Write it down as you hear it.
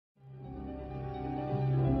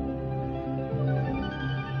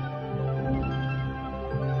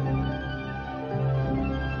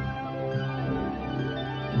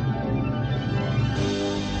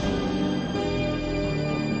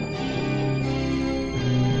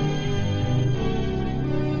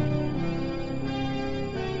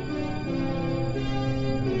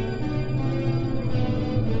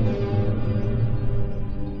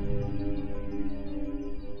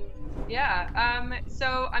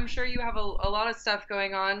I'm sure you have a lot of stuff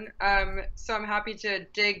going on. So I'm happy to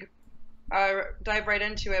dive right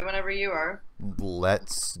into it whenever you are.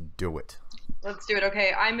 Let's do it. Let's do it.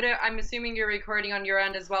 Okay, I'm assuming you're recording on your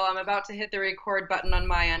end as well. I'm about to hit the record button on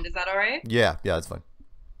my end. Is that all right? Yeah, that's fine.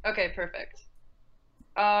 Okay, perfect.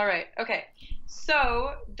 All right. Okay.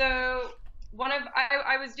 So the one of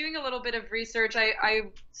I was doing a little bit of research. I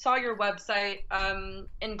saw your website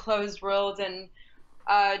in Closed World and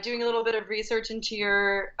doing a little bit of research into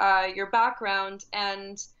your background.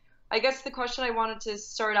 And I guess the question I wanted to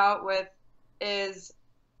start out with is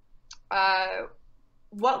uh,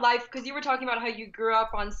 what life, because you were talking about how you grew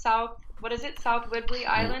up on what is it, South Whidbey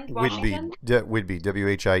Island, Whidbey, Washington?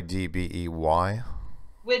 Whidbey,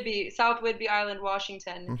 Whidbey. South Whidbey Island,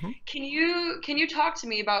 Washington. hmm Can you talk to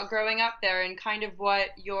me about growing up there and kind of what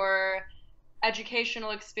your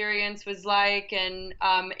educational experience was like, and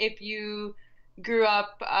if you grew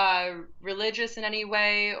up religious in any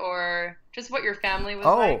way, or just what your family was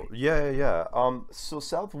Oh, like? yeah. So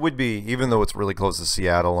South Whidbey, even though it's really close to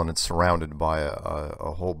Seattle and it's surrounded by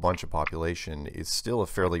a whole bunch of population, it's still a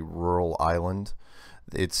fairly rural island.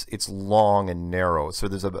 It's long and narrow. So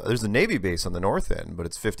there's a Navy base on the north end, but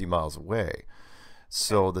it's 50 miles away. Okay.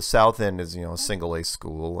 So the south end is, a single A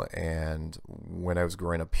school, and when I was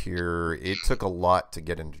growing up here, it took a lot to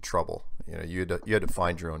get into trouble. You had to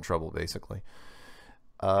find your own trouble basically.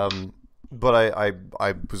 But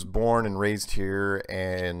I was born and raised here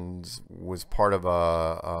and was part of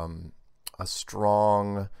a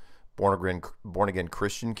strong born again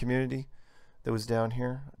Christian community that was down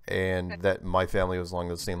here, Okay. and that my family was along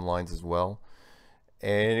those same lines as well.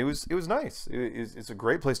 And it was nice. It's a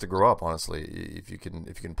great place to grow up, honestly. If you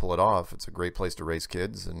can pull it off, it's a great place to raise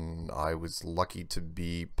kids. And I was lucky to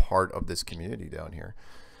be part of this community down here.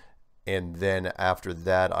 And then after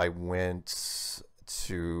that, I went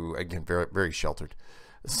to, again, very very sheltered.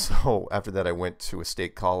 So after that, I went to a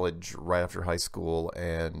state college right after high school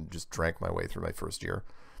and just drank my way through my first year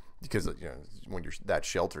because when you're that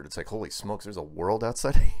sheltered, it's like holy smokes, there's a world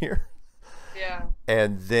outside of here. Yeah.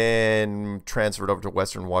 And then transferred over to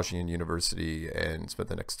Western Washington University and spent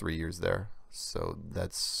the next 3 years there. So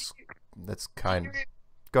that's Do kind you of.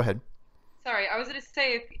 Go ahead. Sorry, I was gonna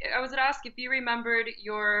say, if I was gonna ask if you remembered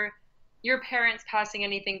your parents passing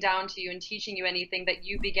anything down to you and teaching you anything that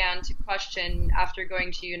you began to question after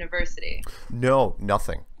going to university. No,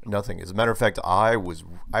 nothing. As a matter of fact, I was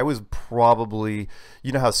probably,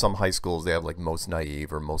 how some high schools they have like most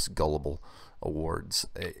naive or most gullible awards.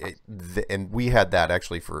 And we had that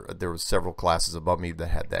actually for there was several classes above me that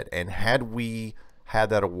had that. And had we had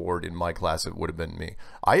that award in my class, it would have been me.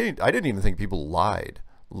 I didn't even think people lied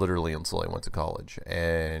literally until I went to college.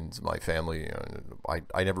 And my family,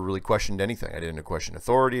 I never really questioned anything. I didn't question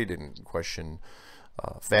authority. I didn't question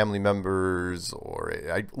family members, or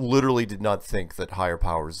I literally did not think that higher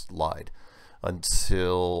powers lied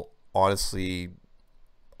until honestly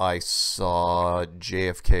I saw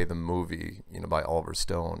JFK the movie, by Oliver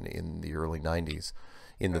Stone in the early 90s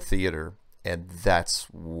in the Okay. theater, and that's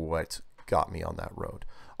what got me on that road.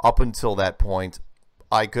 Up until that point,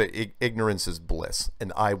 ignorance is bliss,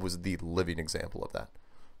 and I was the living example of that.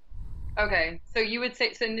 Okay, so you would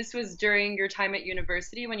say, so and this was during your time at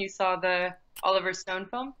university when you saw the Oliver Stone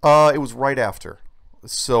film? It was right after.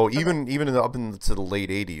 So Okay. up into the late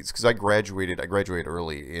 80s, because I graduated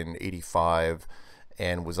early in 85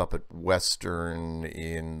 and was up at Western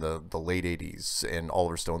in the late 80s, and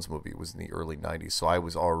Oliver Stone's movie was in the early 90s. So I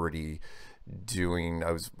was already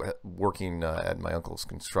I was working at my uncle's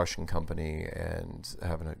construction company and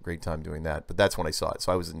having a great time doing that. But that's when I saw it.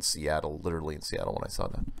 So I was in Seattle, literally in Seattle when I saw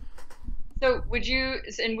that. So would you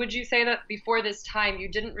say that before this time you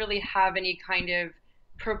didn't really have any kind of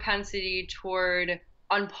propensity toward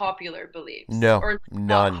unpopular beliefs No, or not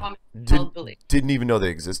none. commonly Didn't held beliefs? didn't even know they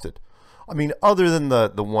existed. I mean, other than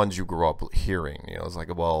the ones you grew up hearing, it's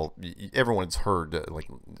like, well, everyone's heard like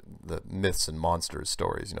the myths and monsters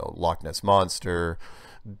stories, Loch Ness monster,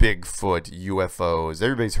 Bigfoot, UFOs.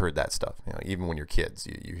 Everybody's heard that stuff. Even when you're kids,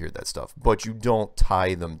 you hear that stuff, but you don't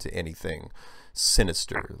tie them to anything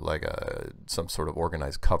sinister like some sort of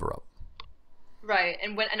organized cover up. Right.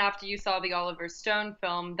 And after you saw the Oliver Stone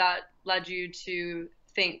film, that led you to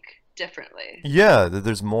think differently. Yeah, that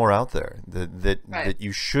there's more out there that Right. that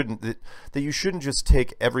you shouldn't just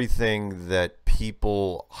take everything that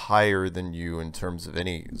people higher than you in terms of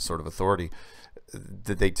any sort of authority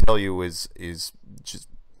that they tell you is just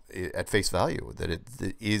at face value, that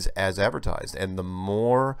it is as advertised. And the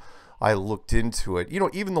more I looked into it,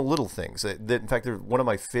 even the little things that in fact, one of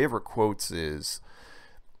my favorite quotes is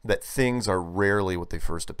that things are rarely what they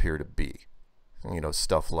first appear to be.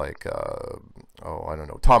 stuff like, I don't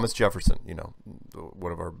know, Thomas Jefferson,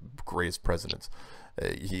 one of our greatest presidents.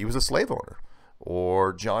 He was a slave owner.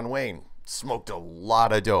 Or John Wayne smoked a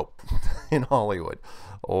lot of dope in Hollywood.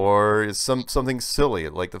 Or something silly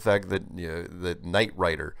like the fact that that Knight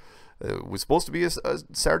Rider was supposed to be a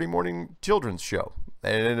Saturday morning children's show,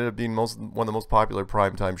 and it ended up being one of the most popular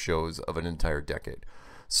primetime shows of an entire decade.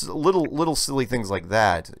 So little silly things like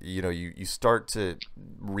that, you start to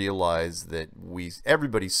realize that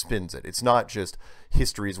everybody spins it. It's not just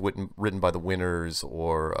history is written by the winners,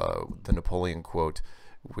 or the Napoleon quote,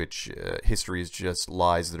 which history is just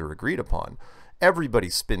lies that are agreed upon. Everybody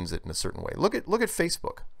spins it in a certain way. Look at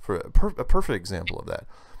Facebook for a perfect example of that.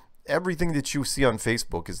 Everything that you see on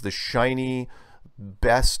Facebook is the shiny,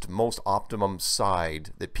 best, most optimum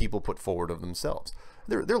side that people put forward of themselves.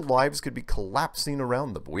 Their lives could be collapsing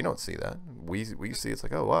around them, but we don't see that. We see it's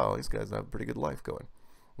like, oh wow, these guys have a pretty good life going.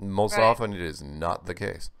 Most often it is not the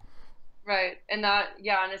case. Right, and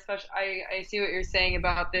especially I see what you're saying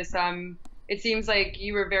about this. It seems like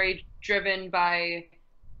you were very driven by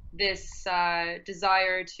this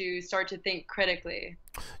desire to start to think critically.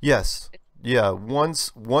 Yes. Yeah.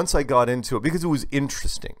 Once I got into it, because it was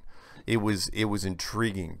interesting, it was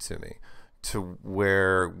intriguing to me, to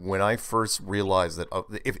where when I first realized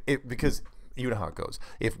that because you know how it goes.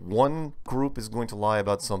 If one group is going to lie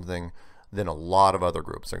about something, then a lot of other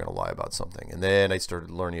groups are going to lie about something. And then I started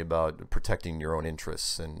learning about protecting your own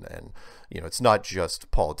interests, and it's not just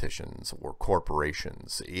politicians or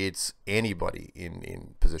corporations, it's anybody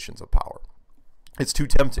in positions of power. It's too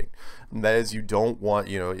tempting. And that is, you don't want,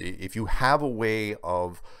 if you have a way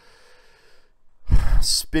of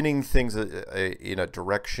spinning things in a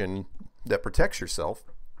direction that protects yourself,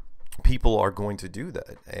 people are going to do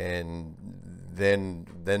that. And then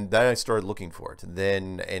I started looking for it.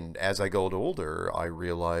 And as I got older, I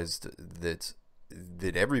realized that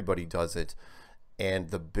everybody does it, and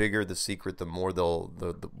the bigger the secret, the more they'll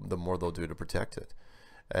do to protect it.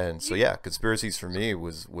 And so conspiracies for me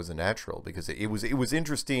was a natural, because it was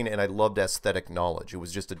interesting, and I loved aesthetic knowledge. It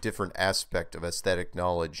was just a different aspect of aesthetic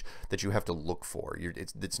knowledge that you have to look for.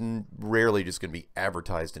 It's rarely just going to be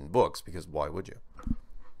advertised in books, because why would you?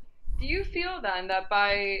 Do you feel then that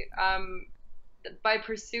by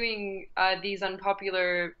pursuing these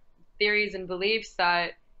unpopular theories and beliefs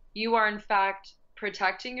that you are in fact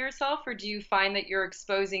protecting yourself, or do you find that you're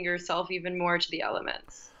exposing yourself even more to the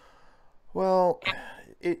elements? Well,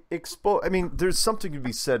 there's something to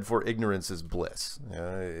be said for ignorance is bliss.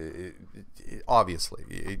 Obviously,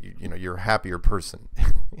 you're a happier person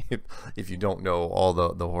if you don't know all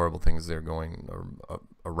the horrible things that are going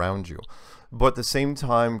around you. But at the same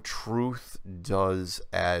time, truth does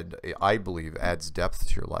adds depth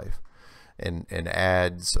to your life, and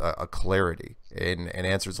adds a clarity, and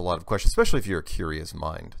answers a lot of questions, especially if you're a curious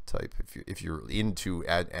mind type. If you're into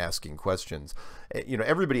asking questions,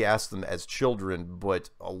 everybody asks them as children, but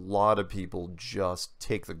a lot of people just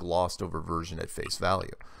take the glossed over version at face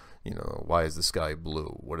value. Why is the sky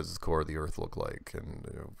blue? What does the core of the earth look like?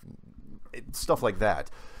 And stuff like that.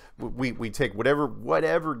 We take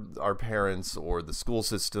whatever our parents or the school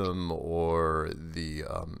system or the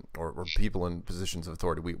or people in positions of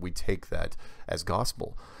authority, we take that as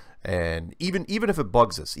gospel. And even if it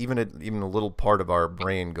bugs us, even a little part of our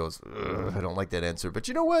brain goes, I don't like that answer, but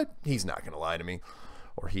you know what? He's not going to lie to me,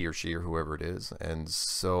 or he or she or whoever it is. And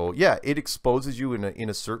so it exposes you in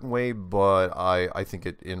a certain way, but I think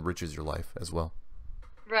it enriches your life as well.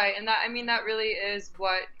 Right, and that really is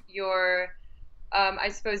what your I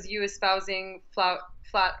suppose you espousing flat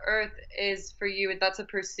Earth is for you. That's a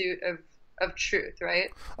pursuit of truth, right?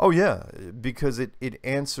 Oh yeah, because it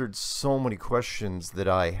answered so many questions that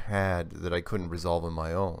I had that I couldn't resolve on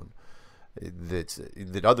my own,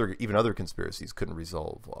 that other conspiracies couldn't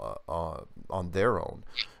resolve on their own.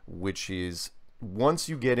 Which is, once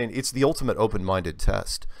you get in, it's the ultimate open-minded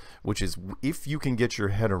test. Which is, if you can get your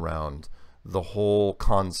head around the whole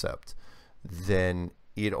concept, then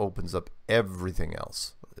it opens up everything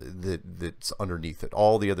else that's underneath it.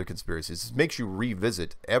 All the other conspiracies. It makes you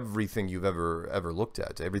revisit everything you've ever looked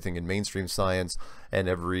at, everything in mainstream science and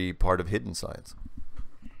every part of hidden science.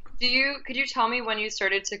 Could you tell me when you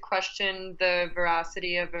started to question the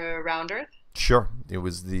veracity of a round Earth? Sure. It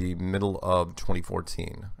was the middle of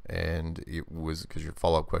 2014, and it was, because your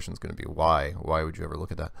follow-up question is going to be why would you ever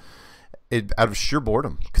look at that? Out of sheer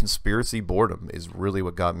boredom. Conspiracy boredom is really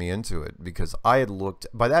what got me into it, because I had looked,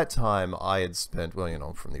 by that time I had spent,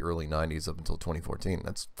 from the early 90s up until 2014,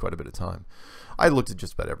 that's quite a bit of time. I looked at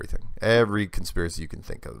just about everything. Every conspiracy you can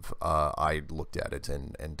think of, I looked at it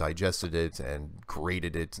and digested it and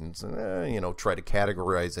graded it and tried to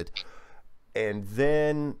categorize it. And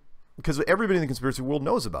then, because everybody in the conspiracy world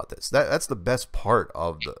knows about this, that's the best part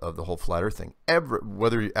of the whole flat Earth thing.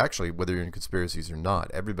 Whether you're in conspiracies or not,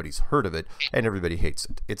 everybody's heard of it and everybody hates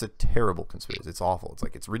it. It's a terrible conspiracy. It's awful. It's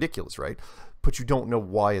like, it's ridiculous, right? But you don't know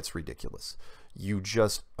why it's ridiculous. You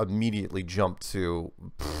just immediately jump to,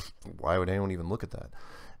 why would anyone even look at that?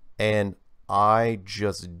 And I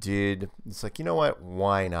just did. It's like, you know what?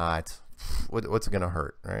 Why not? What's it gonna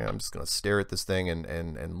hurt, right? I'm just gonna stare at this thing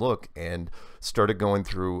and look, and started going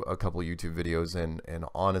through a couple of YouTube videos, and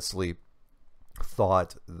honestly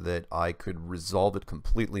thought that I could resolve it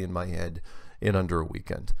completely in my head in under a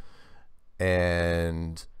weekend.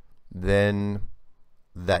 And then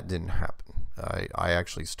that didn't happen. I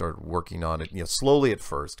actually started working on it, slowly at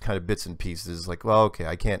first, kind of bits and pieces, like, well, okay,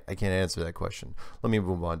 I can't answer that question. Let me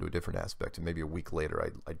move on to a different aspect, and maybe a week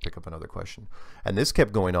later I'd pick up another question. And this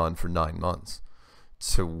kept going on for 9 months,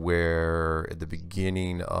 to where at the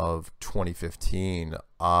beginning of 2015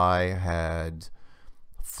 I had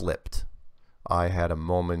flipped. I had a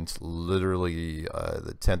moment, literally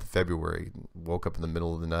the 10th of February, woke up in the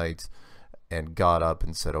middle of the night and got up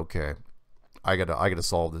and said, okay, I gotta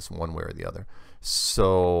solve this one way or the other.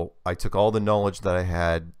 So I took all the knowledge that I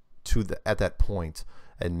had at that point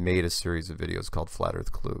and made a series of videos called Flat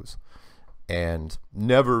Earth Clues, and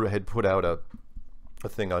never had put out a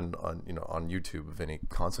thing on YouTube of any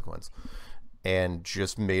consequence, and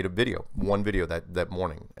just made one video that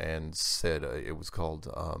morning, and said it was called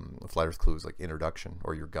Flat Earth Clues, like Introduction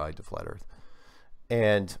or Your Guide to Flat Earth.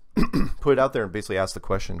 And put it out there and basically asked the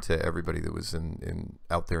question to everybody that was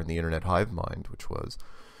out there in the internet hive mind, which was,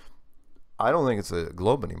 I don't think it's a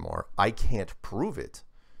globe anymore. I can't prove it.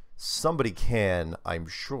 Somebody can, I'm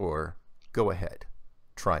sure. Go ahead,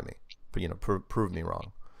 try me, but prove me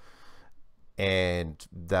wrong. And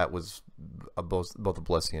that was both a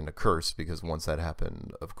blessing and a curse, because once that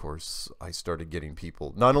happened, of course, I started getting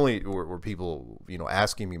people. Not only were people,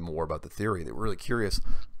 asking me more about the theory, they were really curious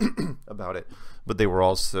about it, but they were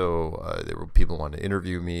also there were people who wanted to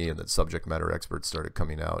interview me, and that subject matter experts started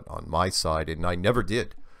coming out on my side. And I never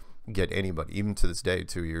did get anybody, even to this day,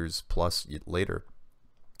 2 years plus later,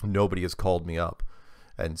 nobody has called me up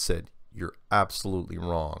and said, you're absolutely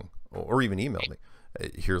wrong, or even emailed me,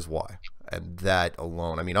 here's why. And that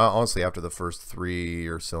alone, honestly, after the first 3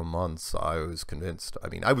 or so months, I was convinced.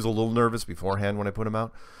 I was a little nervous beforehand when I put them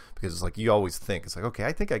out, because it's like, you always think, it's like, okay,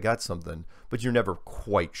 I think I got something, but you're never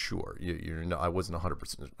quite sure. I wasn't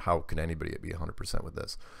 100%. How can anybody be 100% with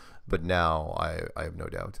this? But now I have no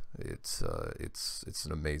doubt. It's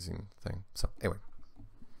an amazing thing. So anyway.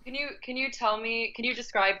 Can you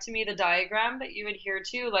describe to me the diagram that you adhere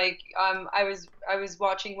to? Like, I was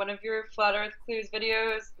watching one of your Flat Earth Clues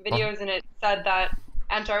videos, and it said that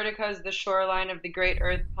Antarctica is the shoreline of the Great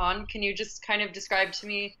Earth Pond. Can you just kind of describe to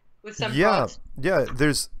me with some thoughts? Yeah.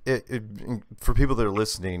 There's for people that are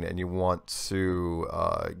listening and you want to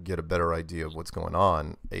get a better idea of what's going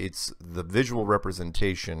on. It's the visual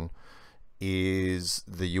representation is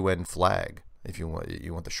the UN flag. If you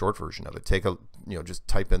want the short version of it, just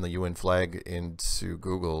type in the UN flag into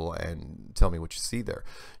Google and tell me what you see there.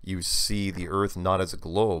 You see the Earth not as a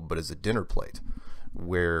globe, but as a dinner plate,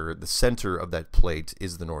 where the center of that plate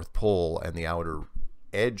is the North Pole, and the outer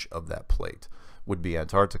edge of that plate would be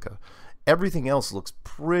Antarctica. Everything else looks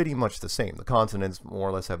pretty much the same. The continents more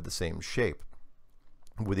or less have the same shape,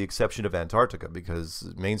 with the exception of Antarctica,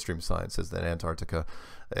 because mainstream science says that Antarctica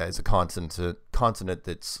is a continent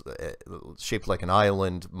that's shaped like an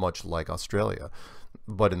island, much like Australia.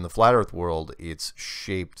 But in the flat Earth world, it's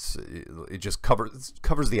shaped, it just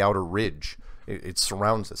covers the outer ridge. It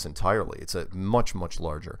surrounds us entirely. It's a much, much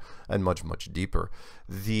larger and much, much deeper.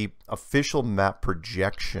 The official map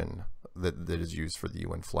projection that is used for the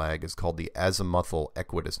UN flag is called the azimuthal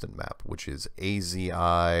equidistant map, which is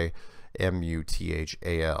AZIMUTHAL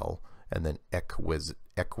and then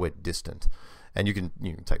equidistant. And you can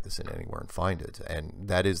type this in anywhere and find it, and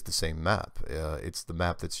that is the same map. It's the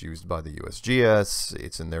map that's used by the USGS.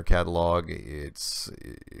 It's in their catalog. It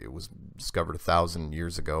was discovered 1,000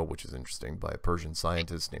 years ago, which is interesting, by a Persian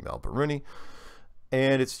scientist named Al-Biruni,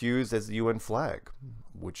 and it's used as the UN flag,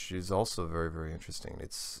 which is also very, very interesting.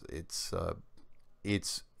 It's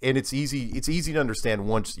easy to understand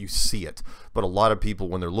once you see it, but a lot of people,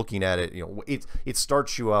 when they're looking at it, it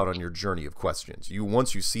starts you out on your journey of questions.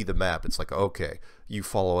 Once you see the map, it's like, okay, you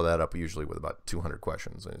follow that up usually with about 200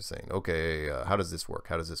 questions, and you're saying, okay, how does this work?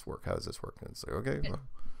 How does this work? How does this work? And it's like, okay. Well.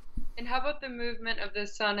 And how about the movement of the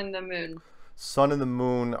sun and the moon? Sun and the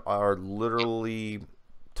moon are literally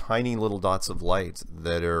tiny little dots of light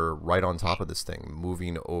that are right on top of this thing,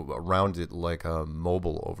 moving around it like a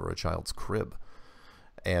mobile over a child's crib.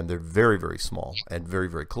 and they're very, very small and very,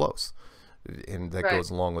 very close. And that goes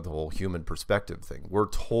along with the whole human perspective thing. We're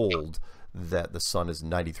told that the sun is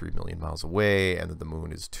 93 million miles away and that the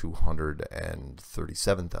moon is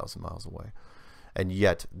 237,000 miles away. And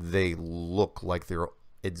yet they look like they're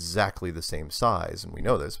exactly the same size. And we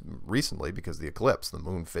know this recently because of the eclipse. The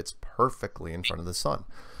moon fits perfectly in front of the sun.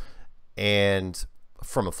 And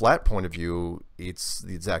from a flat point of view, it's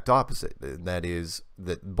the exact opposite. And that is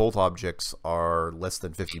that both objects are less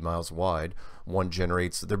than 50 miles wide. One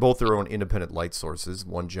generates, they're both their own independent light sources.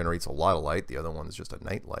 One generates a lot of light. The other one is just a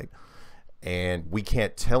night light. And we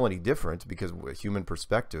can't tell any different because with human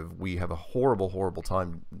perspective, we have a horrible, horrible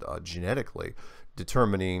time genetically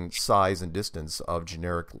determining size and distance of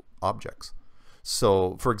generic objects.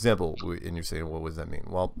 So, for example, and you're saying, what does that mean?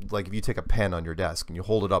 Well, like if you take a pen on your desk and you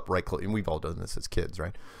hold it up right close, and we've all done this as kids,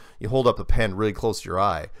 right? You hold up a pen really close to your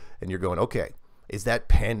eye and you're going, okay, is that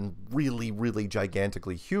pen really, really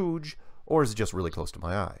gigantically huge, or is it just really close to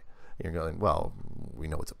my eye? And you're going, well, we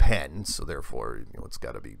know it's a pen, so therefore, it's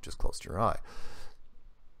got to be just close to your eye.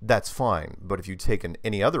 That's fine, but if you take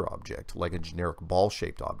any other object, like a generic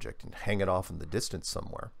ball-shaped object, and hang it off in the distance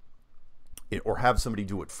somewhere, or have somebody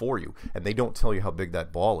do it for you, and they don't tell you how big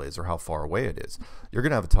that ball is or how far away it is, you're going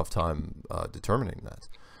to have a tough time determining that.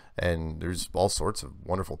 And there's all sorts of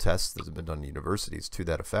wonderful tests that have been done in universities to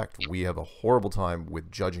that effect. We have a horrible time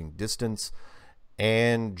with judging distance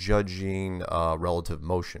and judging relative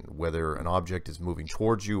motion, whether an object is moving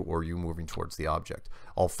towards you or you moving towards the object.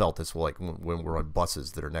 All felt this like when we're on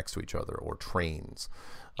buses that are next to each other, or trains,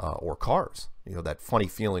 or cars. That funny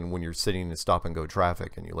feeling when you're sitting in stop and go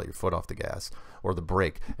traffic and you let your foot off the gas or the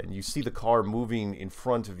brake and you see the car moving in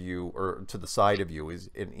front of you or to the side of you.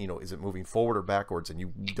 Is it moving forward or backwards, and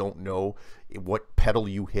you don't know what pedal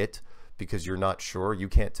you hit because you're not sure. You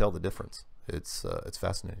can't tell the difference. It's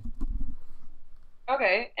fascinating.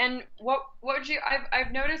 Okay, and what would you?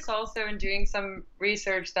 I've noticed also in doing some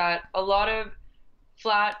research that a lot of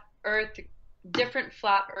different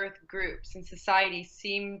flat Earth groups in society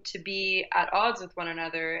seem to be at odds with one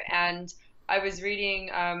another. And I was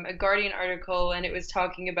reading a Guardian article, and it was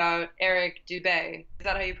talking about Eric Dubay. Is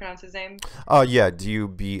that how you pronounce his name? Yeah,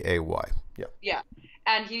 Dubay. Yeah. Yeah.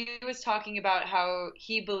 And he was talking about how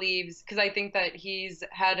he believes, because I think that he's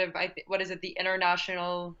head of, what is it, the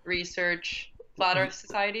International Research Flat Earth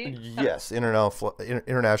Society? Yes,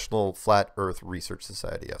 International Flat Earth Research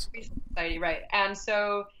Society, yes. Society, right. And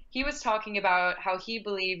so he was talking about how he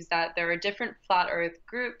believes that there are different flat Earth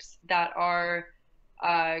groups that are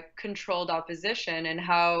controlled opposition, and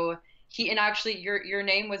how and actually your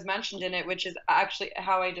name was mentioned in it, which is actually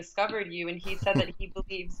how I discovered you. And he said that he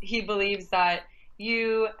believes that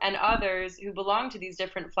you and others who belong to these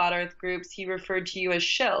different flat Earth groups, he referred to you as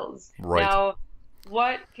shills. Right. Now,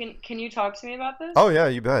 what can you talk to me about this? Oh yeah,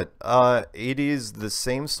 you bet. It is the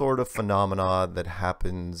same sort of phenomena that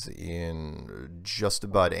happens in just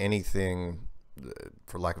about anything,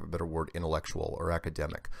 for lack of a better word, intellectual or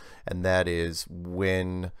academic, and that is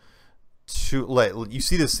when you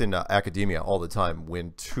see this in academia all the time,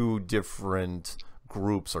 when two different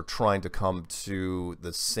groups are trying to come to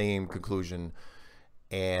the same conclusion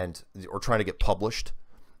or trying to get published.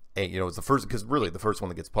 And it's the first, because really the first one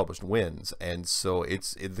that gets published wins, and so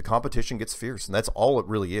the competition gets fierce, and that's all it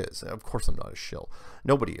really is. And of course, I'm not a shill,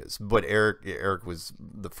 nobody is, but Eric was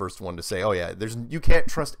the first one to say, "Oh yeah, you can't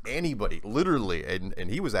trust anybody," literally,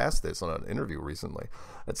 and he was asked this on an interview recently.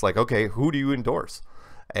 It's like, okay, who do you endorse?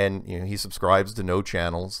 And he subscribes to no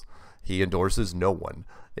channels. He endorses no one.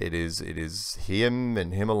 It is him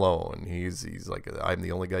and him alone. He's like, I'm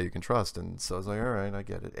the only guy you can trust. And so I was like, all right, I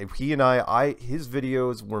get it. And he and his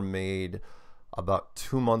videos were made about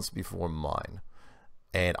 2 months before mine,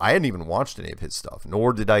 and I hadn't even watched any of his stuff,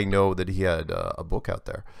 nor did I know that he had a book out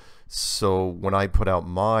there. So when I put out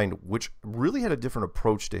mine, which really had a different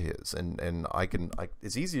approach to his, and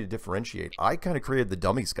it's easy to differentiate. I kind of created the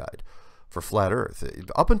Dummies Guide for Flat Earth.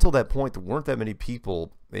 Up until that point, there weren't that many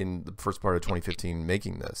people in the first part of 2015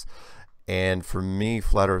 making this. And for me,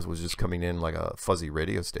 Flat Earth was just coming in like a fuzzy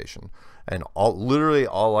radio station. And literally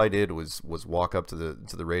all I did was walk up to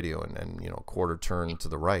the radio and quarter turn to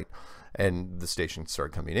the right, and the station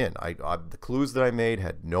started coming in. The clues that I made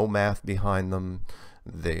had no math behind them.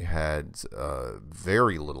 They had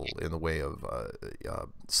very little in the way of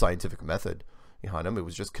scientific method behind them. It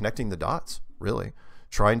was just connecting the dots, really.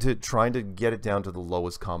 Trying to get it down to the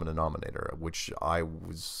lowest common denominator, which I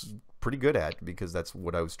was pretty good at because that's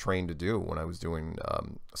what I was trained to do when I was doing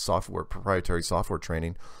proprietary software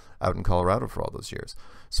training out in Colorado for all those years.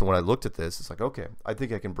 So when I looked at this, it's like, okay, I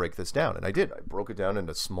think I can break this down, and I did. I broke it down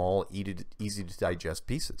into small, easy to digest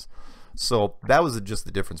pieces. So that was just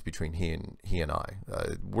the difference between he and I.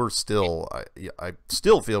 We're still, I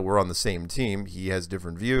still feel we're on the same team. He has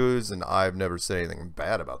different views, and I've never said anything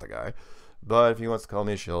bad about the guy. But if he wants to call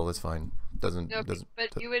me a shill, that's fine. No, but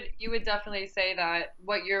you would definitely say that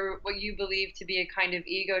what you believe to be a kind of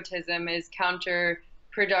egotism is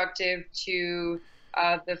counterproductive to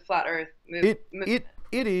the flat Earth movement.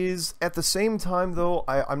 It is. At the same time, though,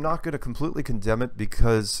 I'm not going to completely condemn it,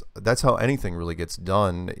 because that's how anything really gets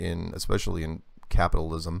done, especially in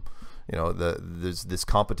capitalism. You know, there's this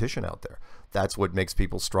competition out there. That's what makes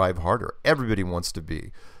people strive harder. Everybody wants to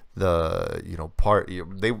be they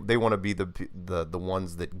want to be the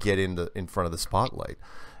ones that get in front of the spotlight,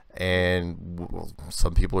 and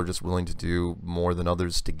some people are just willing to do more than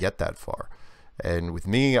others to get that far. And with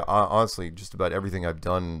me, honestly, just about everything I've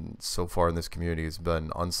done so far in this community has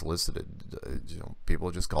been unsolicited.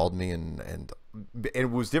 People just called me, and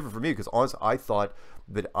it was different for me, because honestly, I thought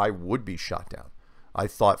that I would be shot down. I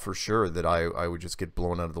thought for sure that I would just get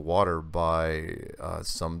blown out of the water by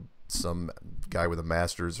some guy with a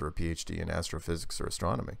master's or a PhD in astrophysics or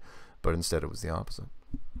astronomy, but instead it was the opposite.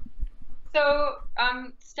 So,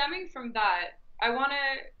 stemming from that,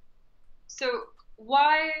 so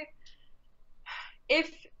why,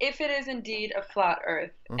 if it is indeed a flat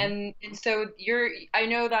Earth, and so I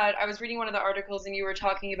know that I was reading one of the articles and you were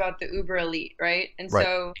talking about the uber elite, right? And right.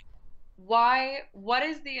 So what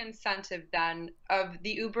is the incentive then of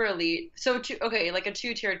the uber elite? So like a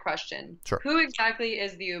two-tiered question. Sure. Who exactly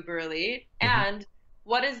is the uber elite, and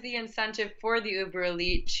what is the incentive for the uber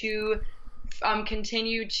elite to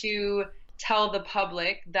continue to tell the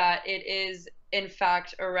public that it is in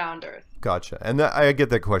fact around Earth? Gotcha. And I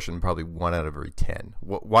get that question probably 1 out of every 10.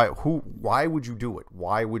 Why would you do it?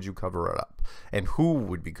 Why would you cover it up? And who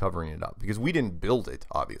would be covering it up? Because we didn't build it,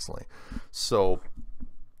 obviously. So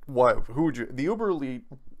the uber elite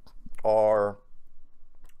are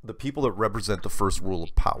the people that represent the first rule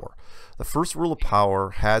of power. The first rule of power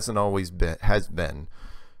has been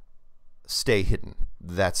stay hidden.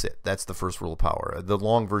 That's it. That's the first rule of power. The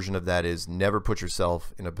long version of that is never put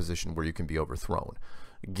yourself in a position where you can be overthrown.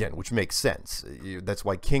 Again, which makes sense. That's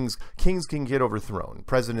why kings can get overthrown.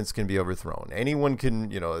 Presidents can be overthrown. Anyone can,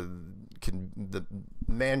 the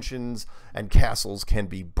mansions and castles can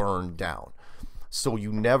be burned down. So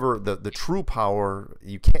you never, the true power,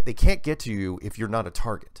 they can't get to you if you're not a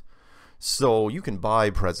target. So you can buy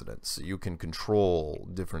presidents, you can control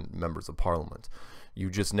different members of parliament. You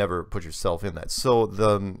just never put yourself in that. So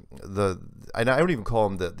and I don't even call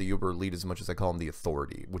them the uber elite as much as I call them the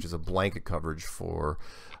authority, which is a blanket coverage for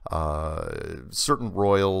certain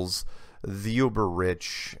royals, the uber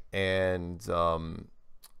rich, and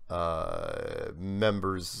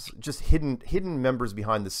members, just hidden members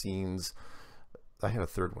behind the scenes. I had a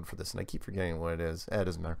third one for this, and I keep forgetting what it is. It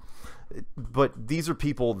doesn't matter. But these are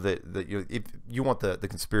people that if you want the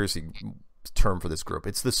conspiracy term for this group,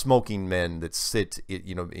 it's the smoking men that sit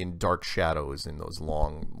in dark shadows in those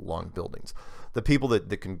long buildings. The people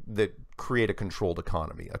that create a controlled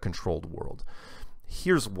economy, a controlled world.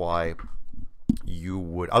 Here's why you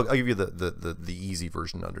would. I'll give you the easy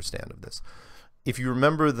version to understand of this. If you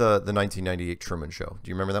remember the 1998 Truman Show, do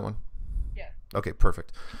you remember that one? Yeah. Okay,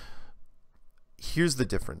 perfect. Here's the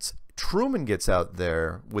difference. Truman gets out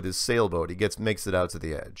there with his sailboat. He makes it out to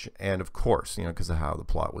the edge. And of course, because of how the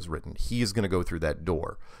plot was written, he is going to go through that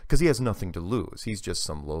door because he has nothing to lose. He's just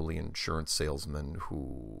some lowly insurance salesman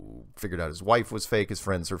who figured out his wife was fake, his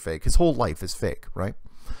friends are fake, his whole life is fake, right?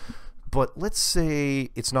 But let's say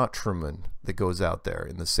it's not Truman that goes out there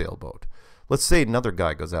in the sailboat. Let's say another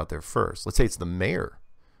guy goes out there first. Let's say it's the mayor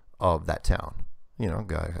of that town.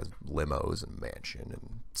 Guy has limos and mansion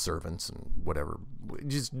and servants and whatever.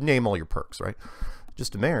 Just name all your perks, right?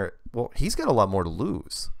 Just a mayor. Well, he's got a lot more to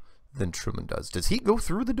lose than Truman does. Does he go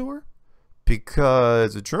through the door?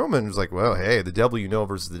 Because Truman was like, well, hey, the devil you know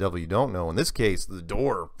versus the devil you don't know. In this case, the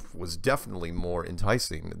door was definitely more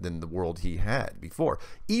enticing than the world he had before,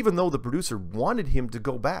 even though the producer wanted him to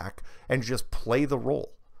go back and just play the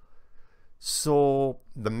role. So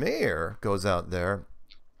the mayor goes out there.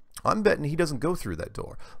 I'm betting he doesn't go through that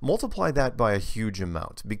door. Multiply that by a huge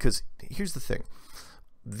amount, because here's the thing.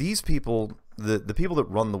 These people, the people that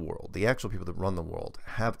run the world, the actual people that run the world,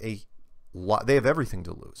 have a lot. They have everything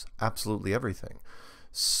to lose, absolutely everything.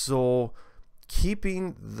 So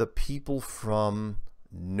keeping the people from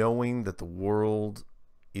knowing that the world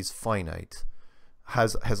is finite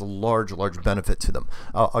has a large benefit to them.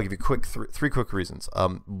 I'll give you three quick reasons.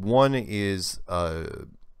 One is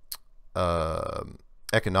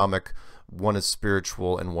economic, one is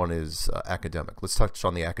spiritual, and one is academic. Let's touch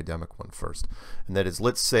on the academic one first. And that is,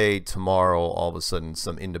 let's say tomorrow, all of a sudden,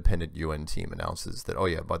 some independent UN team announces that, oh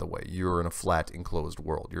yeah, by the way, you're in a flat, enclosed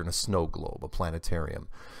world. You're in a snow globe, a planetarium,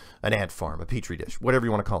 an ant farm, a petri dish, whatever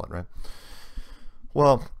you want to call it, right?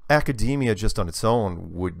 Well, academia just on its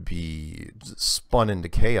own would be spun into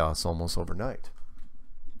chaos almost overnight.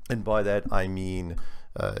 And by that, I mean,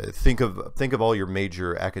 think of all your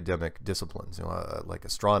major academic disciplines, like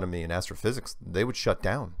astronomy and astrophysics. They would shut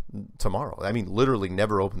down tomorrow. I mean, literally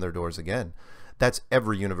never open their doors again. That's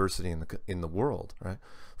every university in the world, right?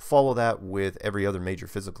 Follow that with every other major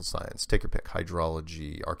physical science. Take your pick: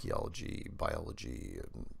 hydrology, archaeology, biology,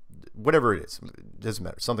 whatever it is. It doesn't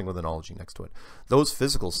matter. Something with an ology next to it. Those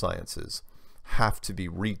physical sciences have to be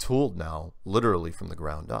retooled now, literally from the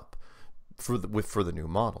ground up, for the new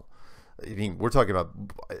model. I mean, we're talking about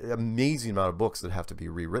an amazing amount of books that have to be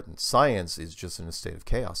rewritten. Science is just in a state of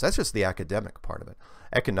chaos. That's just the academic part of it.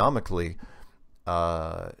 Economically,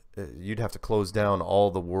 you'd have to close down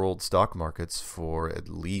all the world stock markets for at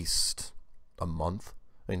least a month.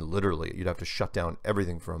 I mean, literally, you'd have to shut down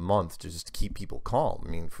everything for a month to just keep people calm. I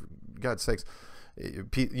mean, for God's sakes,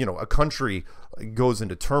 a country goes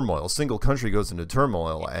into turmoil. A single country goes into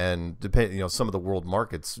turmoil, and some of the world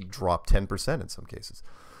markets drop 10% in some cases.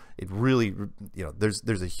 It really,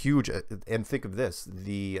 there's a huge, and think of this,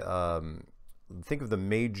 think of the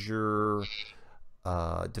major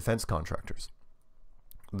defense contractors,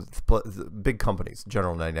 the big companies,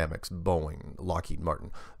 General Dynamics, Boeing, Lockheed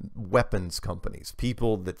Martin, weapons companies,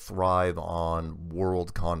 people that thrive on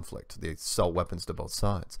world conflict. They sell weapons to both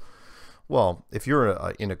sides. Well, if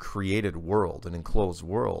you're in a created world, an enclosed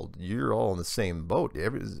world, you're all in the same boat.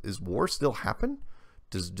 Is war still happen?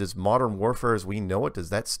 Does modern warfare as we know it, does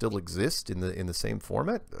that still exist in the same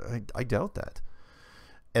format? I doubt that.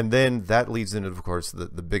 And then that leads into, of course,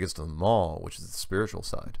 the biggest of them all, which is the spiritual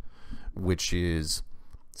side, which is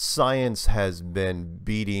science has been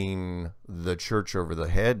beating the church over the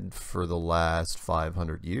head for the last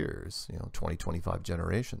 500 years, 20, 25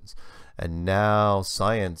 generations. And now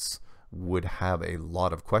science would have a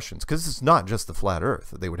lot of questions, because it's not just the flat earth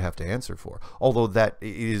that they would have to answer for, although that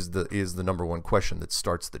is the number one question that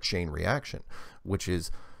starts the chain reaction, which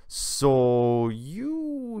is, so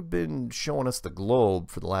you've been showing us the globe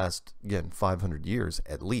for the last, again, 500 years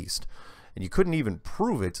at least, and you couldn't even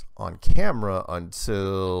prove it on camera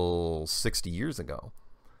until 60 years ago.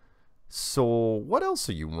 So what else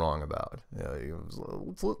are you wrong about?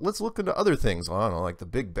 Let's look into other things, I don't know, like the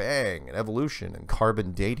Big Bang and evolution and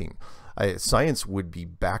carbon dating. Science would be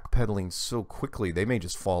backpedaling so quickly they may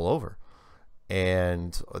just fall over,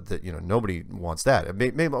 and that nobody wants that.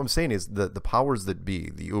 Maybe what I'm saying is the powers that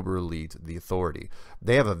be, the uber elite, the authority,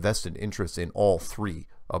 they have a vested interest in all three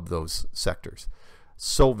of those sectors.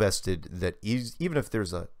 So vested that even if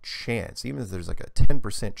there's a chance, even if there's like a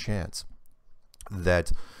 10% chance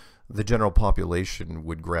that the general population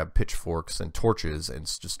would grab pitchforks and torches and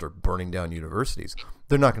just start burning down universities,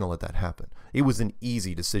 they're not going to let that happen. It was an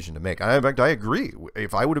easy decision to make. In fact, I agree.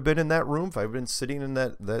 If I would have been in that room, if I had been sitting in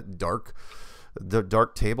the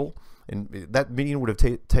dark table, and that meeting would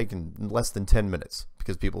have taken less than 10 minutes,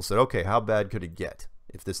 because people said, okay, how bad could it get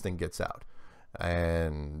if this thing gets out?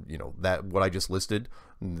 And that what I just listed,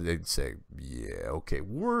 they'd say, yeah, okay,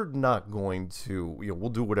 we're not going to, we'll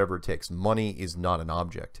do whatever it takes. Money is not an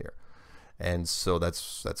object here. And so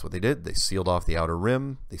that's what they did. They sealed off the outer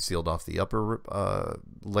rim, they sealed off the upper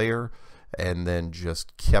layer, and then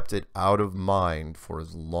just kept it out of mind for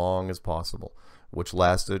as long as possible, which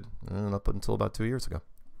lasted up until about 2 years ago.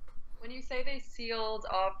 When you say they sealed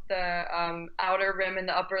off the outer rim and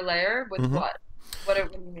the upper layer, with what? What do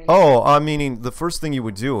you mean? Oh, meaning the first thing you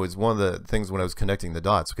would do is one of the things when I was connecting the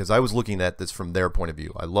dots, because I was looking at this from their point of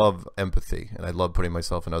view. I love empathy, and I love putting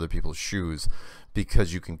myself in other people's shoes,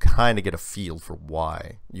 because you can kind of get a feel for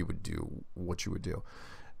why you would do what you would do.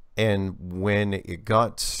 And when it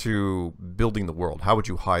got to building the world, how would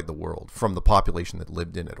you hide the world from the population that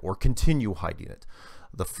lived in it, or continue hiding it?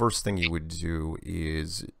 The first thing you would do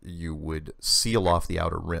is you would seal off the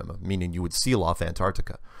outer rim, meaning you would seal off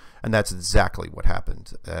Antarctica. And that's exactly what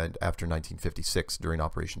happened after 1956 during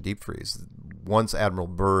Operation Deep Freeze. Once Admiral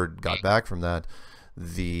Byrd got back from that,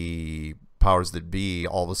 the powers that be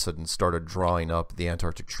all of a sudden started drawing up the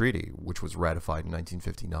Antarctic Treaty, which was ratified in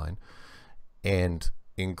 1959, and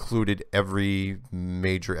included every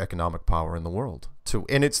major economic power in the world.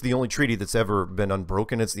 And it's the only treaty that's ever been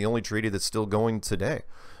unbroken. It's the only treaty that's still going today,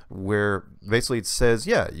 where basically it says,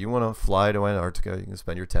 yeah, you want to fly to Antarctica, you can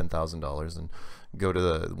spend your $10,000 and go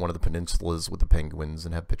to one of the peninsulas with the penguins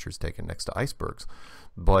and have pictures taken next to icebergs.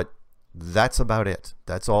 But That's about it.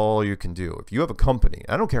 That's all you can do. If you have a company,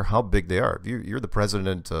 I don't care how big they are. If you're the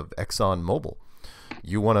president of Exxon Mobil,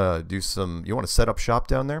 you want to set up shop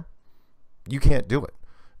down there, you can't do it.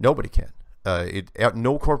 Nobody can.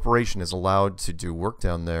 No corporation is allowed to do work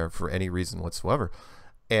down there for any reason whatsoever.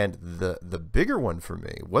 And the bigger one for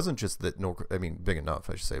me wasn't just that big enough,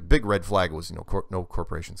 I should say. A big red flag was no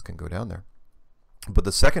corporations can go down there. But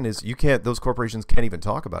the second is those corporations can't even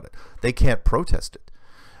talk about it. They can't protest it.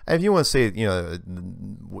 And if you want to say,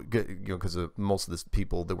 because most of the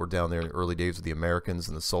people that were down there in the early days of the Americans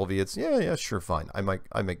and the Soviets, yeah, sure, fine. I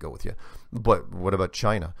might go with you. But what about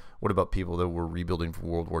China? What about people that were rebuilding for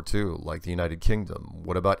World War II, like the United Kingdom?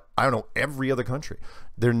 What about, I don't know, every other country?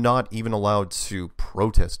 They're not even allowed to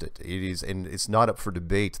protest it. And it's not up for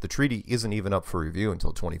debate. The treaty isn't even up for review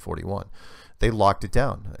until 2041. They locked it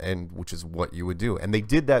down, which is what you would do. And they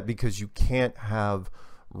did that because you can't have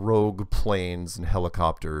rogue planes and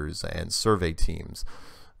helicopters and survey teams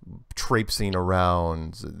traipsing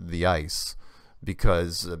around the ice,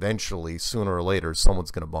 because eventually, sooner or later, someone's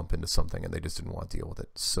going to bump into something, and they just didn't want to deal with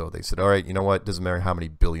it. So they said, all right, you know what? Doesn't matter how many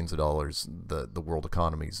billions of dollars the world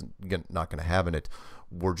economy is not going to have in it.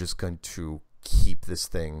 We're just going to keep this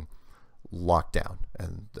thing locked down.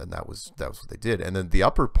 And that was what they did. And then the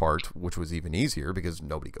upper part, which was even easier because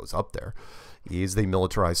nobody goes up there, is they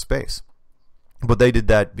militarized space. But they did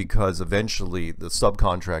that because eventually the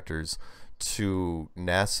subcontractors to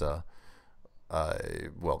NASA,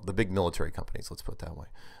 the big military companies, let's put it that way,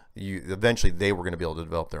 eventually they were going to be able to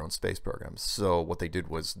develop their own space programs. So what they did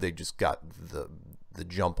was they just got the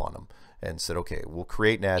jump on them and said, okay, we'll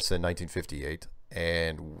create NASA in 1958,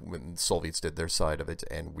 and when the Soviets did their side of it,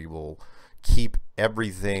 and we will keep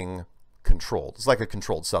everything controlled. It's like a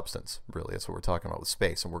controlled substance, really. That's what we're talking about with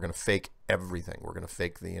space. And we're going to fake everything. We're going to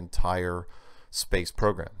fake the entire space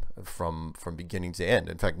program from beginning to end.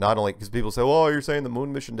 In fact, not only because people say, "Oh, you're saying the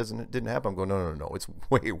moon mission didn't happen." I'm going, no. It's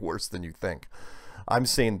way worse than you think. I'm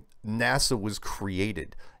saying NASA was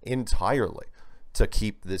created entirely to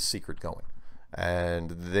keep this secret going,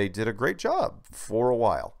 and they did a great job for a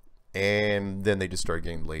while. And then they just started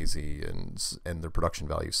getting lazy, and their production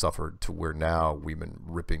value suffered to where now we've been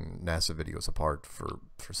ripping NASA videos apart for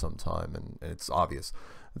some time, and it's obvious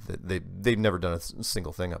that they've never done a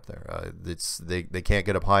single thing up there. They can't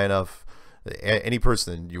get up high enough. Any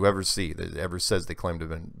person you ever see that ever says they claim to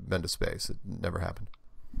have been to space, it never happened.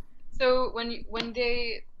 So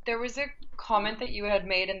there was a comment that you had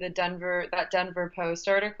made in the Denver Post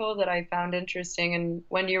article that I found interesting, and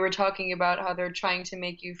when you were talking about how they're trying to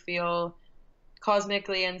make you feel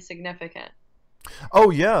cosmically insignificant. Oh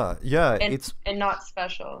yeah, and not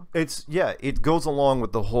special. It goes along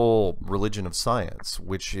with the whole religion of science,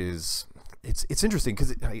 which is it's interesting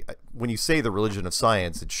because when you say the religion of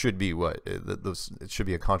science, it should be it should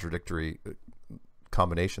be a contradictory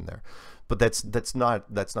combination there. But that's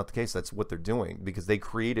not the case. That's what they're doing, because they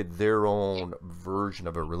created their own version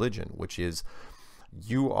of a religion, which is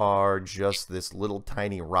you are just this little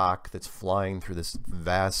tiny rock that's flying through this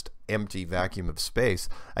vast empty vacuum of space,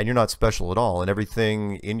 and you're not special at all, and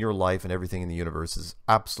everything in your life and everything in the universe is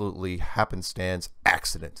absolutely happenstance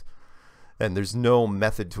accident, and there's no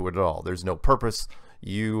method to it at all. There's no purpose.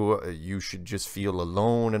 You should just feel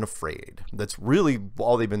alone and afraid. That's really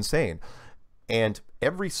all they've been saying. And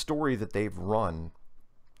every story that they've run,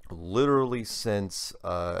 literally since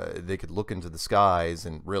they could look into the skies,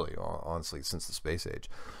 and really, honestly, since the space age,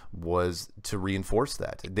 was to reinforce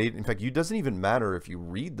that. In fact, it doesn't even matter if you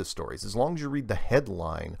read the stories, as long as you read the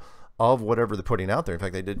headline of whatever they're putting out there. In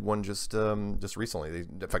fact, they did one just recently.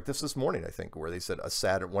 In fact, this morning, I think, where they said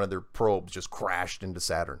one of their probes just crashed into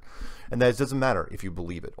Saturn, and that doesn't matter if you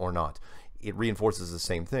believe it or not. It reinforces the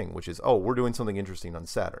same thing, which is, oh, we're doing something interesting on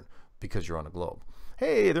Saturn because you're on a globe.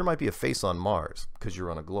 Hey, there might be a face on Mars because you're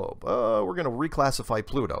on a globe. We're going to reclassify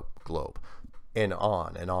Pluto, globe, and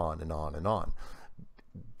on and on and on and on.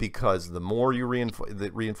 Because the more you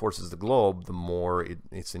that reinforces the globe, the more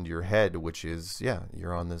it's into your head, which is, yeah,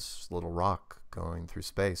 you're on this little rock going through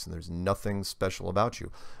space, and there's nothing special about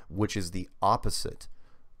you, which is the opposite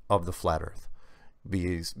of the flat Earth.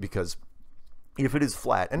 Because if it is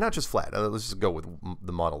flat, and not just flat, let's just go with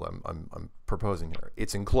the model I'm proposing here.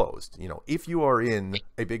 It's enclosed. If you are in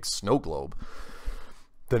a big snow globe,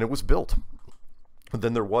 then it was built.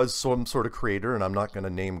 Then there was some sort of creator, and I'm not going to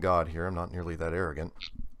name God here. I'm not nearly that arrogant.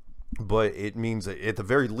 But it means that at the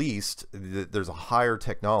very least, there's a higher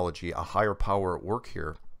technology, a higher power at work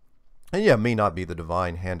here. And yeah, it may not be the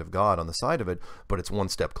divine hand of God on the side of it, but it's one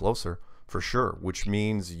step closer for sure, which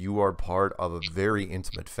means you are part of a very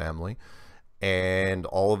intimate family. And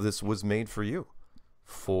all of this was made for you,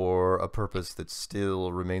 for a purpose that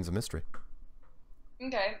still remains a mystery.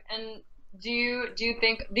 Okay. And do you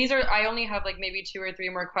think these are? I only have like maybe two or three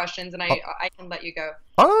more questions, and Oh, I can let you go.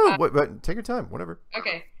 oh, wait, take your time, whatever.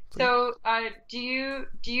 Okay. Please. So, do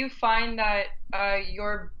you find that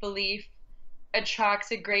your belief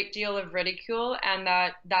attracts a great deal of ridicule, and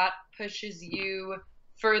that pushes you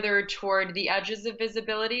further toward the edges of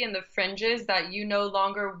visibility and the fringes that you no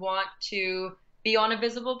longer want to be on a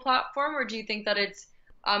visible platform, or do you think that it's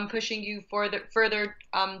pushing you further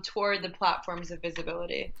toward the platforms of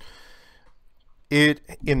visibility?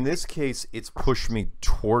 In this case, it's pushed me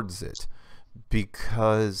towards it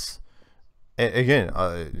because, again,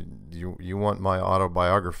 you want my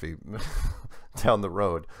autobiography down the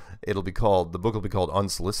road. The book will be called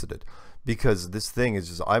Unsolicited, because this thing is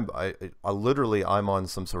just, I literally, I'm on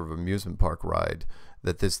some sort of amusement park ride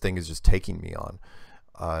that this thing is just taking me on.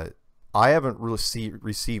 I haven't really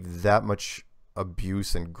received that much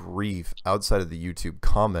abuse and grief outside of the YouTube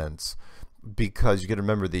comments, because you got to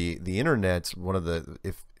remember the internet's one of the,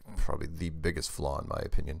 if probably the biggest flaw in my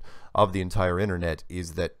opinion of the entire internet,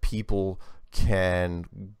 is that people can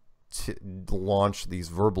launch these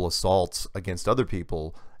verbal assaults against other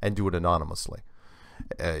people and do it anonymously.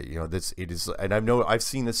 It is, and I've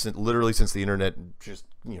seen this literally since the internet just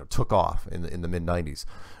took off in the mid 90s,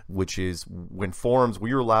 which is when forums,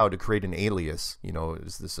 we were allowed to create an alias,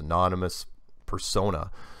 is this anonymous persona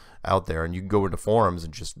out there, and you can go into forums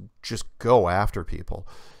and just go after people.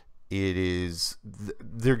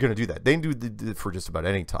 They're going to do that. They can do for just about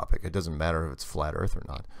any topic. It doesn't matter if it's flat Earth or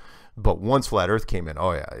not. But once flat Earth came in,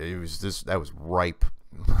 oh yeah, that was ripe,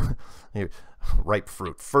 ripe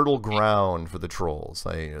fruit, fertile ground for the trolls.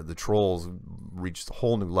 The trolls reach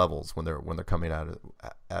whole new levels when they're coming at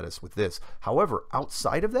us with this. However,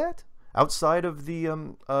 outside of that, outside of the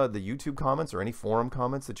YouTube comments or any forum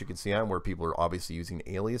comments that you can see on where people are obviously using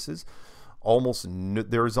aliases,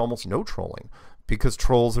 there is almost no trolling, because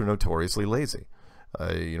trolls are notoriously lazy.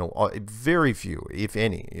 Very few, if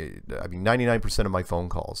any. I mean, 99% of my phone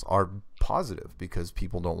calls are positive because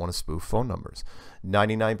people don't want to spoof phone numbers.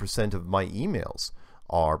 99% of my emails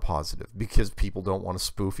are positive because people don't want to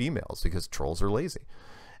spoof emails, because trolls are lazy.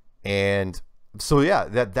 And so yeah,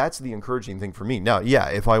 that's the encouraging thing for me. Now, yeah,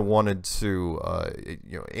 if I wanted to,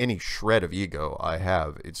 any shred of ego I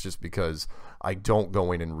have, it's just because I don't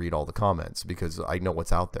go in and read all the comments, because I know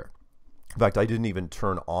what's out there. In fact, I didn't even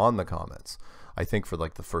turn on the comments, I think, for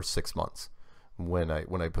like the first 6 months when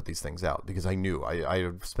I put these things out, because I knew I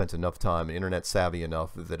had spent enough time, internet savvy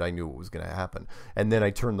enough, that I knew what was going to happen. And then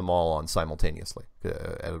I turned them all on simultaneously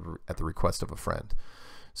at the request of a friend.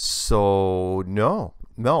 So no,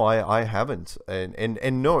 I haven't, and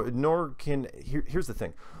nor can. Here's the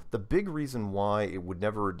thing: the big reason why it would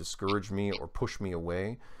never discourage me or push me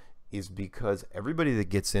away is because everybody that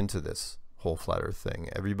gets into this whole flat Earth thing,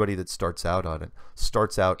 everybody that starts out on it,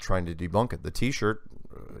 starts out trying to debunk it. The T-shirt,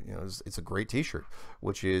 it's a great T-shirt,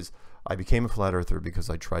 which is, I became a flat earther because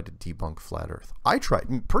I tried to debunk flat Earth. I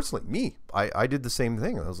tried personally, I did the same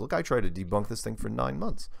thing. I tried to debunk this thing for 9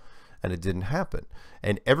 months. And it didn't happen.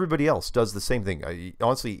 And everybody else does the same thing.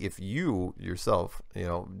 Honestly, if you yourself,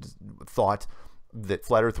 thought that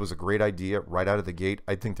flat Earth was a great idea right out of the gate,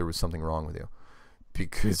 I think there was something wrong with you,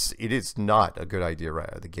 because it is not a good idea right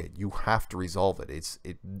out of the gate. You have to resolve it.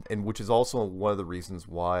 And which is also one of the reasons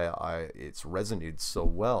why it's resonated so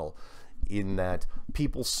well, in that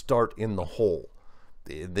people start in the hole.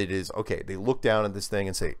 That is, okay, they look down at this thing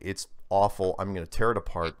and say, it's awful, I'm going to tear it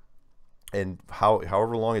apart. And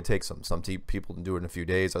however long it takes them. Some people can do it in a few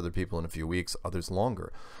days, other people in a few weeks, others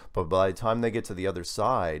longer. But by the time they get to the other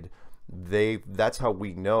side, that's how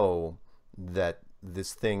we know that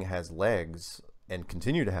this thing has legs and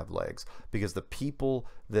continue to have legs, because the people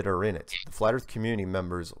that are in it, the Flat Earth community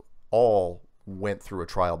members, all went through a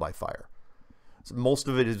trial by fire. So most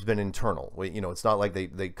of it has been internal. It's not like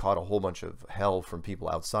they caught a whole bunch of hell from people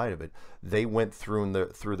outside of it. They went through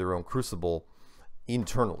their own crucible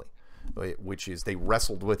internally, which is they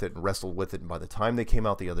wrestled with it, and by the time they came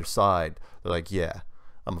out the other side, they're like, yeah,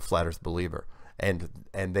 I'm a flat Earth believer, and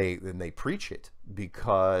they preach it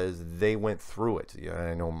because they went through it.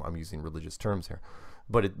 I know I'm using religious terms here,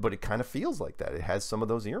 but it kind of feels like that. It has some of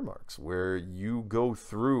those earmarks where you go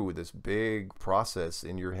through this big process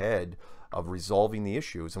in your head of resolving the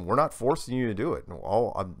issues, and we're not forcing you to do it.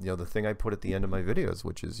 The thing I put at the end of my videos,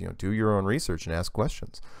 which is, do your own research and ask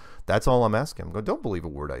questions. That's all I'm asking. I'm going, don't believe a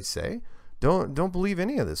word I say. Don't believe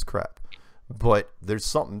any of this crap. But there's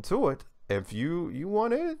something to it. If you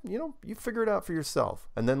want it, you figure it out for yourself,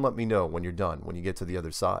 and then let me know when you're done, when you get to the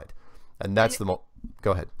other side. And that's go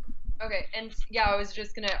ahead. Okay, and yeah,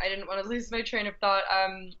 I didn't want to lose my train of thought. I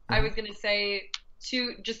Hmm. was gonna say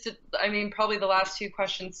I mean, probably the last two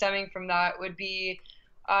questions stemming from that would be,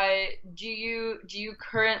 uh, do you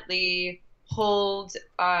currently hold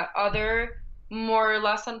other more or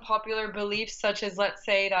less unpopular beliefs, such as, let's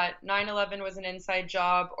say, that 9/11 was an inside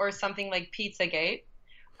job, or something like Pizzagate?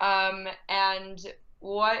 And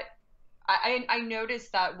what I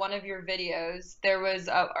noticed that one of your videos, there was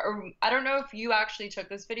I don't know if you actually took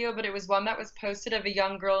this video, but it was one that was posted of a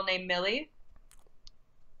young girl named Millie.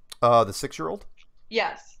 The 6-year-old.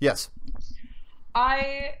 Yes. Yes.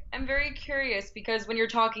 I am very curious because when you're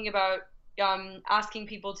talking about asking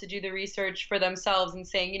people to do the research for themselves and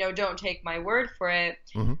saying, don't take my word for it,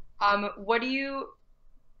 Hmm. what do you,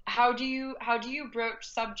 how do you broach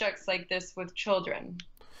subjects like this with children?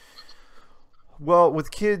 Well, with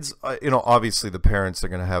kids, obviously the parents are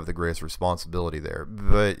going to have the greatest responsibility there,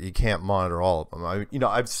 but you can't monitor all of them.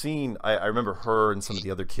 I remember her and some of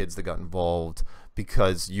the other kids that got involved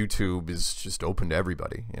because YouTube is just open to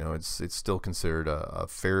everybody. It's still considered a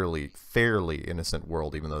fairly innocent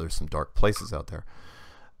world, even though there's some dark places out there.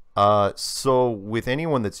 So with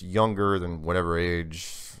anyone that's younger than whatever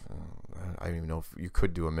age, I don't even know if you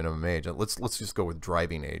could do a minimum age. Let's just go with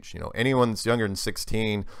driving age. Anyone that's younger than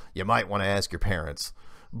 16, you might want to ask your parents.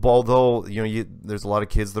 But although there's a lot of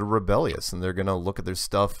kids that are rebellious and they're gonna look at their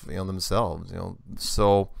stuff themselves.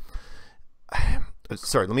 So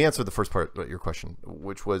sorry, let me answer the first part of your question,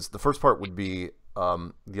 which was the first part would be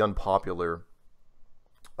the unpopular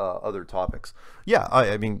other topics. Yeah,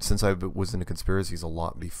 I mean, since I was into conspiracies a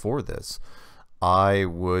lot before this, I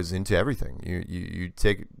was into everything. You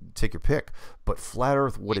take your pick. But flat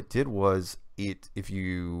Earth, what it did was if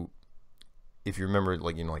you remember,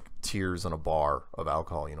 like tiers on a bar of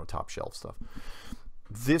alcohol, top shelf stuff.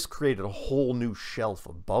 This created a whole new shelf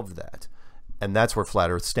above that. And that's where flat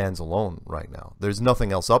Earth stands alone right now. There's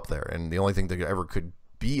nothing else up there, and the only thing that ever could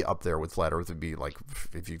be up there with flat Earth would be like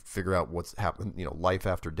if you figure out what's happened, life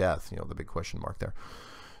after death, the big question mark there.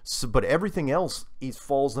 So, but everything else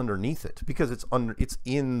falls underneath it because it's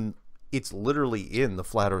literally in the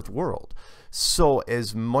flat Earth world. So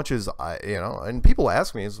as much as and people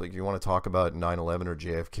ask me, it's like, you want to talk about 9/11 or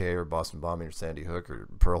JFK or Boston bombing or Sandy Hook or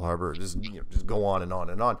Pearl Harbor, or just go on and on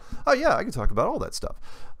and on. Oh yeah, I can talk about all that stuff,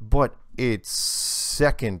 but it's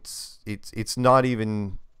second. It's not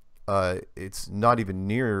even. It's not even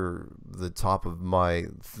near the top of my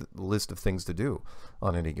list of things to do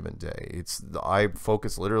on any given day. I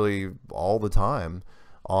focus literally all the time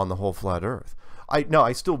on the whole flat Earth.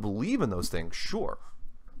 I still believe in those things, sure,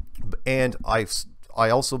 and I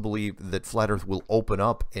also believe that flat Earth will open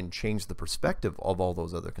up and change the perspective of all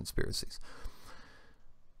those other conspiracies.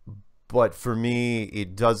 But for me,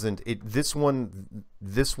 it doesn't. This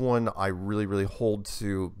one I really hold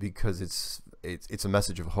to because it's a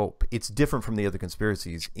message of hope. It's different from the other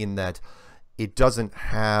conspiracies in that it doesn't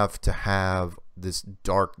have to have this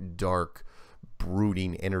dark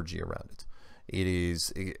brooding energy around it. It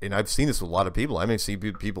is, and I've seen this with a lot of people. I may see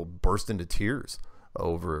people burst into tears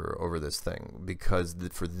over this thing because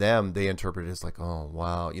for them, they interpret it as like, oh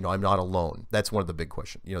wow, I'm not alone. That's one of the big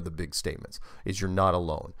questions, the big statements is you're not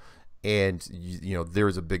alone. And there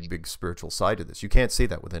is a big spiritual side to this. You can't say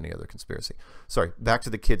that with any other conspiracy. Sorry, back to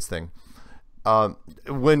the kids thing.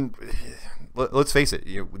 Let's face it,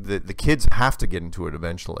 the kids have to get into it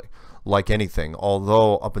eventually, like anything.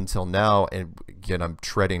 Although up until now, and again, I'm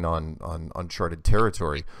treading on uncharted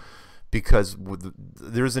territory, because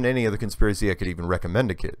there isn't any other conspiracy I could even recommend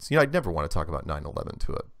to kids. I'd never want to talk about 9/11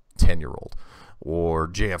 to a 10-year-old, or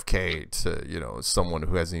JFK to someone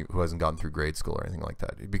who hasn't gone through grade school or anything like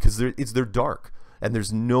that, because they're dark. And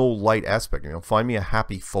there's no light aspect. Find me a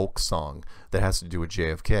happy folk song that has to do with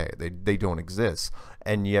JFK. They don't exist.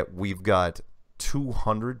 And yet we've got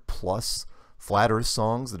 200 plus flat Earth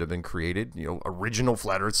songs that have been created. Original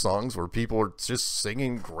flat Earth songs where people are just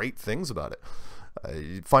singing great things about it.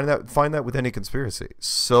 Find that with any conspiracy.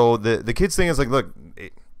 So the kids thing is like, look,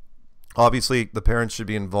 obviously the parents should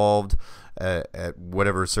be involved at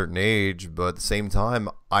whatever certain age, but at the same time,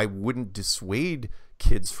 I wouldn't dissuade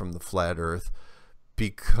kids from the flat Earth,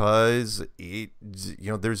 because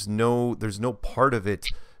there's no part of it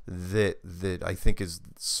that I think is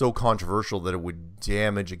so controversial that it would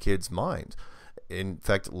damage a kid's mind. In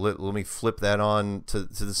fact, let me flip that on to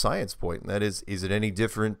the science point, and that is it any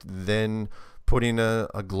different than putting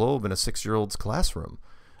a globe in a 6-year-old's classroom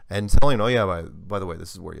and telling, oh yeah, by the way,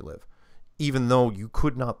 this is where you live, even though you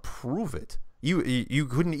could not prove it. You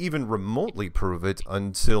couldn't even remotely prove it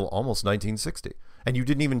until almost 1960. And you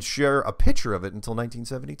didn't even share a picture of it until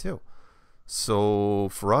 1972. So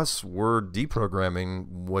for us, we're deprogramming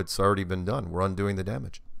what's already been done. We're undoing the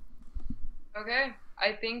damage. Okay.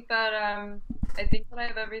 I think that I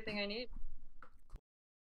have everything I need.